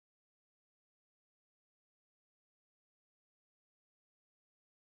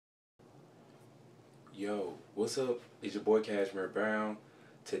Yo, what's up? It's your boy Kashmir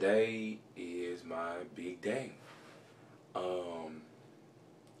Today is my big day.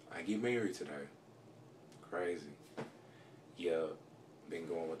 I get married today. Crazy. Yeah, been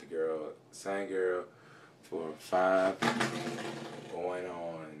going with the girl, same girl, for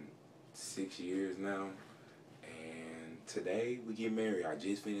 6 years now. And today we get married. I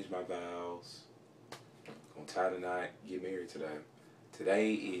just finished my vows. Gonna tie the knot, get married today.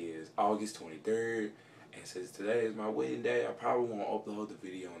 Today is August 23rd. And since today is my wedding day, I probably won't upload the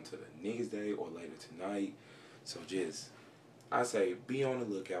video until the next day or later tonight. So I say be on the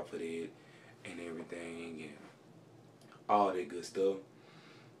lookout for that and everything and all that good stuff.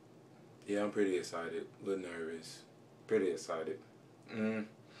 Yeah, I'm pretty excited, a little nervous, pretty excited.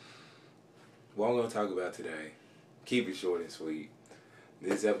 What I'm going to talk about today, keep it short and sweet.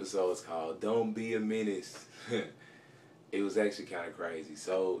 This episode is called Don't Be a Menace. It was actually kind of crazy.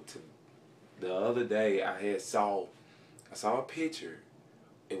 So the other day I saw a picture.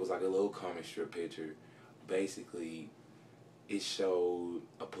 It was like a little comic strip picture. Basically, it showed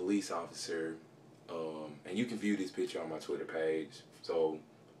a police officer, and you can view this picture on my Twitter page. So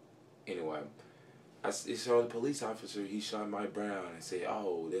anyway, it showed a police officer. He shot Mike Brown and said,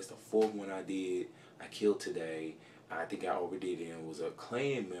 "Oh, that's the fourth one I killed today. I think I overdid it." And it was a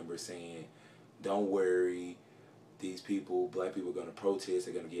Klan member saying, "Don't worry. These people, black people, are going to protest.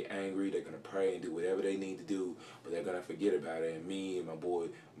 They're going to get angry. They're going to pray and do whatever they need to do. But they're going to forget about it. And me and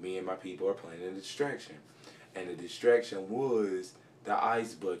my people are planning a distraction." And the distraction was the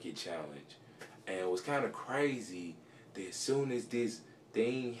ice bucket challenge. And it was kind of crazy that as soon as this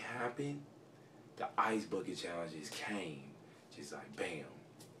thing happened, the ice bucket challenges came. Just like bam.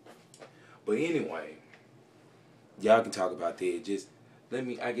 But anyway, y'all can talk about that. Just let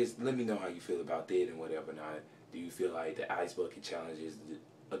me know how you feel about that and whatever not. Do you feel like the ice bucket challenge is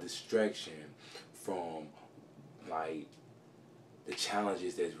a distraction from like the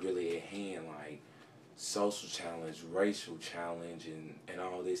challenges that's really at hand, like social challenge, racial challenge, and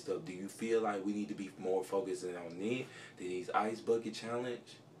all this stuff? Do you feel like we need to be more focused on that than these ice bucket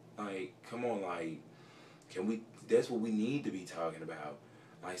challenge? Like, come on, like, that's what we need to be talking about.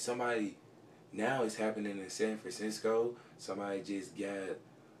 Like, now it's happening in San Francisco. Somebody just got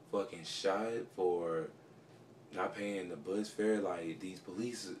fucking shot for not paying the bus fare. Like, these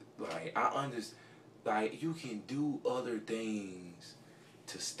police, like, I understand, like, you can do other things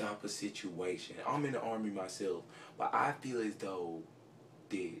to stop a situation. I'm in the army myself, but I feel as though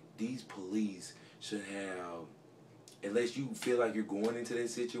that these police should have, unless you feel like you're going into that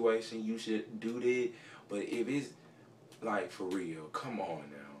situation, you should do that. But if it's, like, for real, come on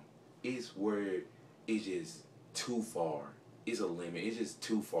now. It's where it's just too far. It's a limit. It's just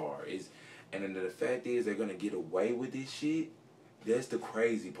too far. And then the fact is they're going to get away with this shit. That's the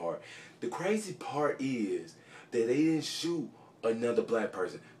crazy part. The crazy part is that they didn't shoot another black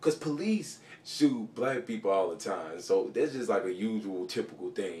person. Because police shoot black people all the time. So that's just like a usual, typical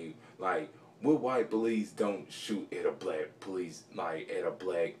thing. Like, what white police don't shoot at a black police, like at a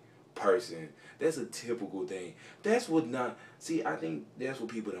black person? That's a typical thing. That's what not... See, I think that's what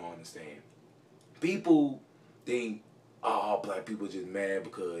people don't understand. People think, oh, black people just mad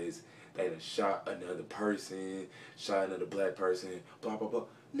because they done shot another person, shot another black person, blah, blah, blah.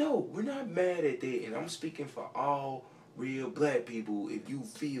 No, we're not mad at that. And I'm speaking for all real black people, if you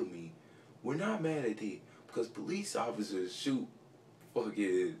feel me. We're not mad at that. Because police officers shoot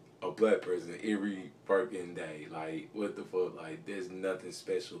fucking a black person every fucking day. Like, what the fuck? Like, there's nothing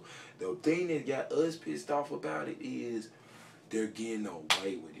special. The thing that got us pissed off about it is they're getting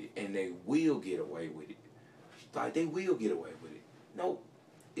away with it. And they will get away with it. Like, they will get away with it. No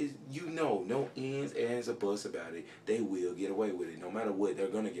ands or buts about it. They will get away with it. No matter what, they're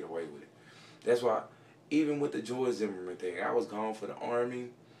going to get away with it. That's why, even with the George Zimmerman thing, I was gone for the army,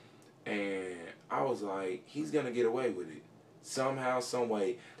 and I was like, he's going to get away with it. Somehow, some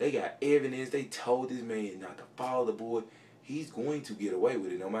way, they got evidence. They told this man not to follow the boy. He's going to get away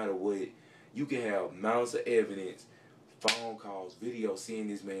with it no matter what. You can have mounts of evidence, phone calls, video seeing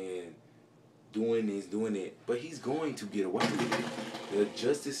this man doing this, doing that, but he's going to get away with it. The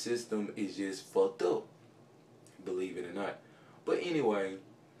justice system is just fucked up, believe it or not. But anyway,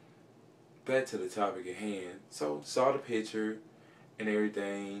 back to the topic at hand. So, saw the picture and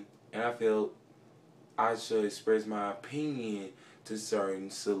everything, and I felt I should express my opinion to certain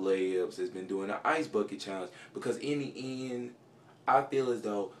celebs that's been doing the ice bucket challenge, because in the end, I feel as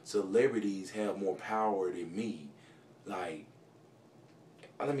though celebrities have more power than me. Like,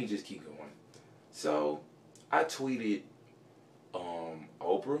 let me just keep going. So, I tweeted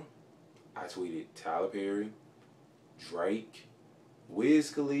Oprah, I tweeted Tyler Perry, Drake,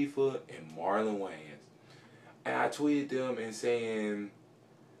 Wiz Khalifa, and Marlon Wayans. And I tweeted them and saying,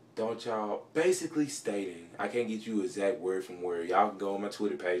 don't y'all, basically stating, I can't get you exact word from word. Y'all can go on my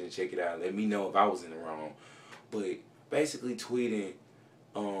Twitter page and check it out. Let me know if I was in the wrong. But basically tweeting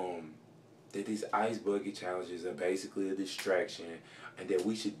that these ice bucket challenges are basically a distraction and that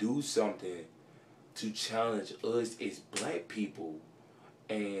we should do something to challenge us as black people,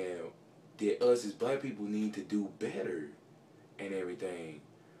 and that us as black people need to do better and everything.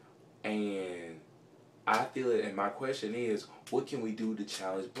 And I feel it, and my question is, what can we do to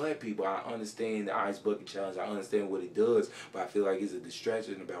challenge black people? I understand the ice bucket challenge, I understand what it does, but I feel like it's a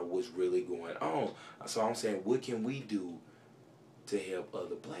distraction about what's really going on. So I'm saying, what can we do to help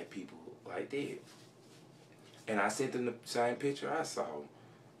other black people like that? And I sent them the same picture I saw.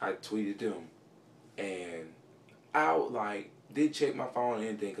 I tweeted them, and I did check my phone and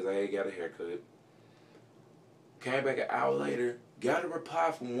anything because I had got a haircut. Came back an hour later, got a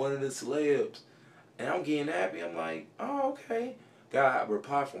reply from one of the celebs, and I'm getting happy. I'm like, oh, okay. Got a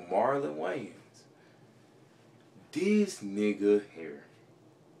reply from Marlon Wayans. This nigga here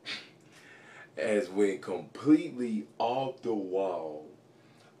has went completely off the wall.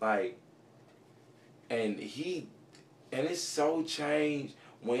 Like, and it's so changed.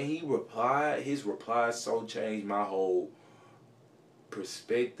 When he replied, his reply so changed my whole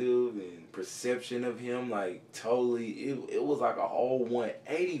perspective and perception of him. Like, totally, it was like a whole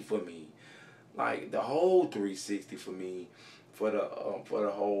 180 for me. Like, the whole 360 for me for the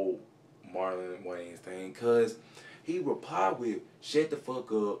whole Marlon Wayans thing. Because he replied with, shut the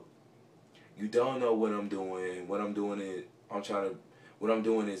fuck up. You don't know what I'm doing. What I'm doing is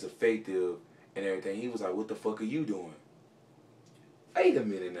effective and everything. He was like, what the fuck are you doing? Wait a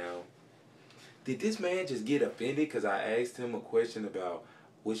minute now. Did this man just get offended because I asked him a question about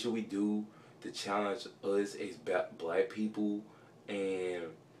what should we do to challenge us as black people and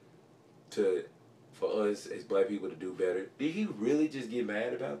for us as black people to do better? Did he really just get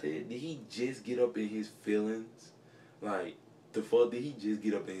mad about that? Did he just get up in his feelings? Like, the fuck did he just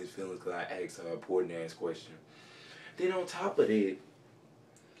get up in his feelings because I asked an important ass question? Then on top of that,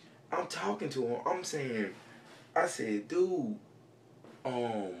 I'm talking to him. I said, dude,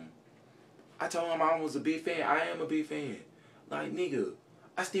 I told him I was a big fan. I am a big fan. Like, nigga,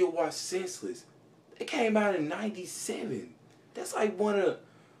 I still watch Senseless. It came out in '97. That's like one of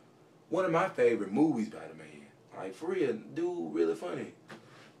my favorite movies by the man. Like, for real, dude, really funny.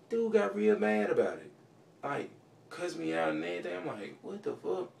 Dude got real mad about it. Like, cussed me out and everything. I'm like, what the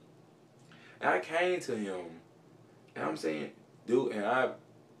fuck? And I came to him, and I'm saying, dude,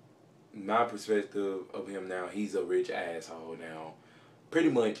 my perspective of him now, he's a rich asshole now. Pretty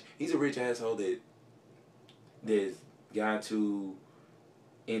much, he's a rich asshole that's got too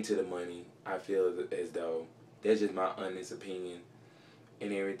into the money. I feel as though that's just my honest opinion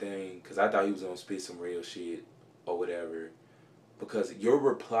and everything. Because I thought he was going to spit some real shit or whatever. Because your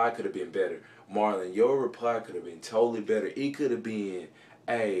reply could have been better. Marlon, your reply could have been totally better. It could have been,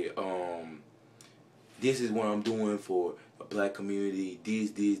 hey, this is what I'm doing for a black community.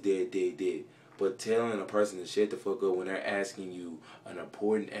 This, that. But telling a person to shut the fuck up when they're asking you an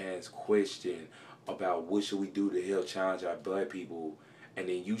important ass question about what should we do to help challenge our black people, and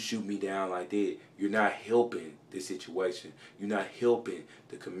then you shoot me down like that, you're not helping the situation. You're not helping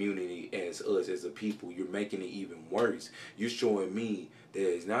the community as us, as a people. You're making it even worse. You're showing me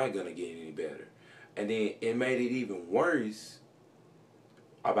that it's not going to get any better. And then it made it even worse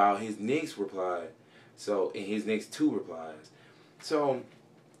about his next reply. So, in his next two replies. So,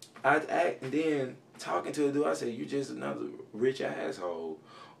 and then talking to a dude, I said, you're just another rich asshole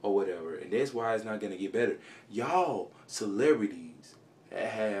or whatever. And that's why it's not going to get better. Y'all, celebrities,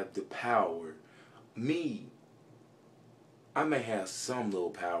 have the power. Me, I may have some little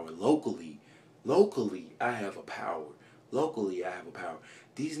power locally. Locally, I have a power. Locally, I have a power.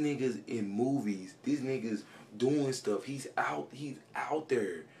 These niggas in movies, these niggas doing stuff. He's out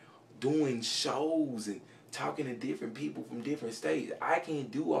there doing shows and talking to different people from different states. I can't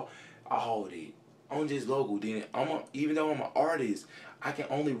do all that. I'm just local. Then even though I'm an artist, I can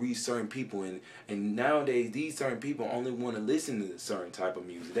only reach certain people, and nowadays these certain people only want to listen to certain type of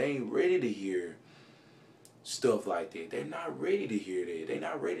music. They ain't ready to hear stuff like that. They're not ready to hear that. They're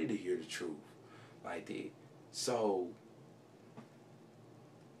not ready to hear the truth like that. So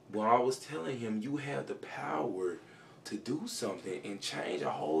when I was telling him, you have the power to do something and change a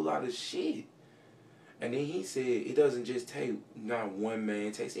whole lot of shit. And then he said, it doesn't just take not one man,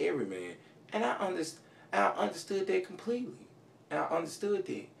 it takes every man. And I understood that completely. And I understood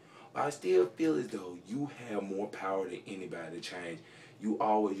that. But I still feel as though you have more power than anybody to change.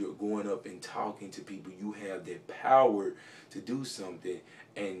 You're going up and talking to people. You have that power to do something.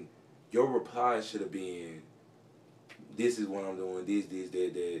 And your reply should have been, this is what I'm doing, this,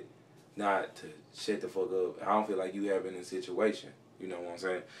 that. Not to shut the fuck up. I don't feel like you have been in a situation. You know what I'm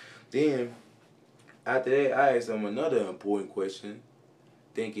saying? Then, after that, I asked him another important question,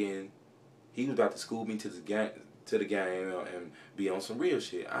 thinking he was about to school me to the game and be on some real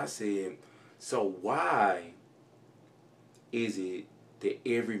shit. I said, so why is it that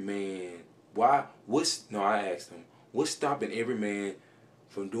every man, I asked him, what's stopping every man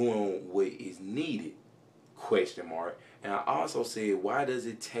from doing what is needed? Question mark. And I also said, why does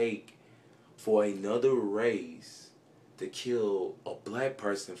it take for another race to kill a black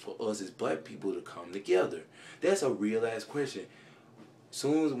person for us as black people to come together? That's a real ass question.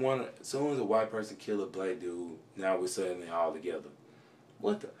 Soon as a white person kill a black dude, now we're suddenly all together.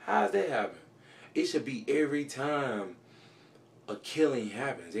 How's that happen? It should be every time a killing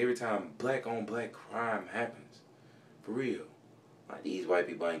happens, every time black on black crime happens. For real. Like, these white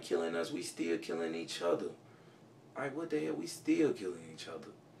people ain't killing us, we still killing each other. Like, what the hell, we still killing each other.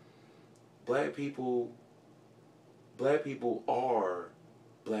 Black people are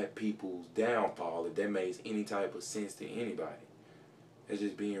black people's downfall, if that makes any type of sense to anybody. That's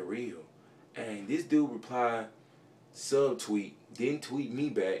just being real. And this dude replied, subtweet, didn't tweet me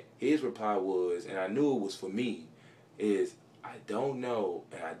back. His reply was, and I knew it was for me, is, I don't know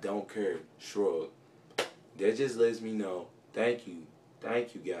and I don't care, shrug. That just lets me know, thank you,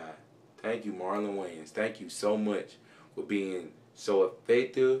 guy. Thank you, Marlon Wayans. Thank you so much for being so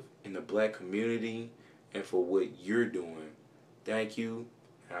effective in the black community and for what you're doing. Thank you,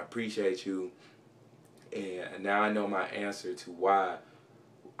 and I appreciate you. And now I know my answer to why.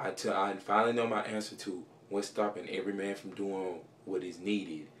 I finally know my answer to what's stopping every man from doing what is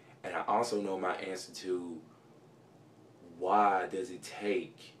needed. And I also know my answer to why does it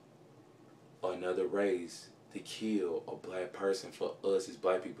take another race to kill a black person for us as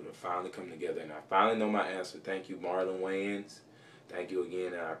black people to finally come together. And I finally know my answer. Thank you, Marlon Wayans. Thank you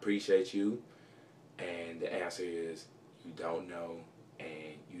again, and I appreciate you. And the answer is, you don't know and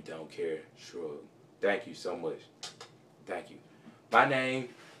you don't care, shrug. Thank you so much. Thank you. My name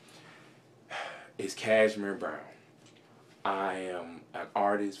is Kashmir-Brown. I am an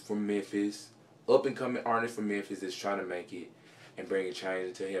artist from Memphis, up and coming artist from Memphis that's trying to make it and bring a change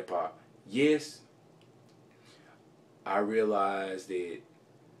into hip hop. Yes, I realize that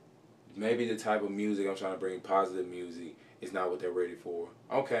maybe the type of music I'm trying to bring, positive music, is not what they're ready for.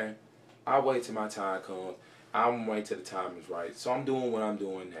 Okay, I'll wait till my time comes. I'm wait till the time is right. So I'm doing what I'm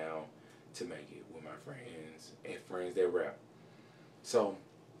doing now to make it with my friends and friends that rap. So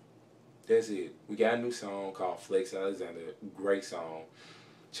that's it. We got a new song called Flex Alexander. Great song.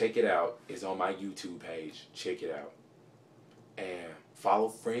 Check it out. It's on my YouTube page. Check it out. And follow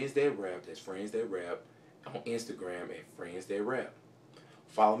Friends That Rap. That's Friends That Rap on Instagram at Friends That Rap.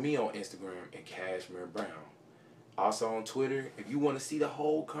 Follow me on Instagram at Kashmir-Brown. Also on Twitter, if you want to see the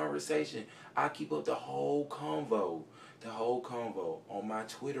whole conversation, I keep up the whole convo on my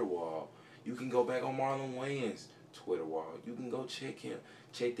Twitter wall. You can go back on Marlon Wayans' Twitter wall. You can go check that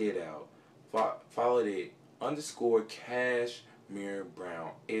out. Follow that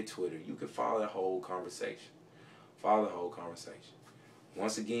 _Kashmir-Brown at Twitter. You can follow the whole conversation.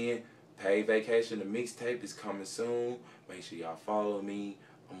 Once again, Paid Vacation, the mixtape is coming soon. Make sure y'all follow me.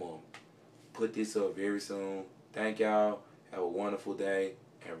 I'm going to put this up very soon. Thank y'all. Have a wonderful day.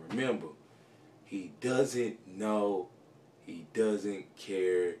 And remember, he doesn't know. He doesn't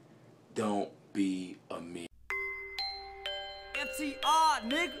care. Don't be a man. FTR,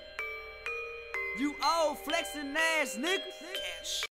 nigga. You old flexing ass nigga.